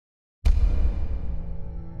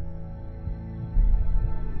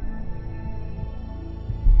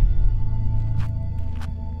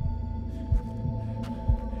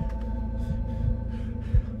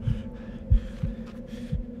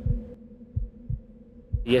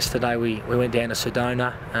Yesterday we went down to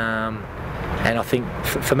Sedona, and I think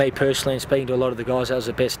for me personally, and speaking to a lot of the guys, that was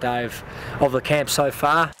the best day of the camp so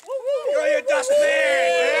far. You're your dust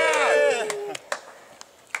man! Yeah.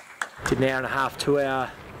 Did an hour and a half, 2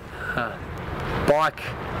 hour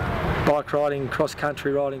bike riding, cross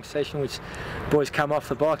country riding session, which boys come off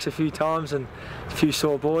the bikes a few times and a few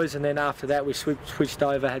sore boys, and then after that we switched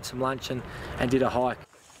over, had some lunch and did a hike.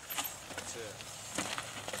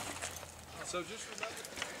 So just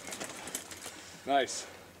nice.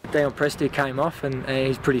 Dion Presti came off and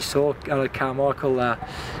he's pretty sore. I know Carmichael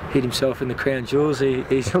hit himself in the crown jewels.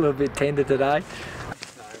 He's a little bit tender today.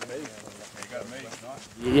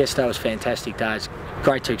 Yesterday was a fantastic day. It's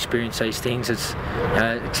great to experience these things. It's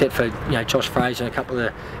except for Josh Fraser and a couple of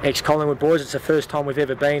the ex-Collingwood boys, it's the first time we've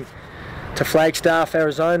ever been to Flagstaff,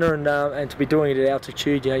 Arizona, and to be doing it at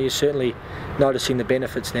altitude, you're certainly noticing the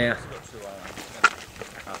benefits now.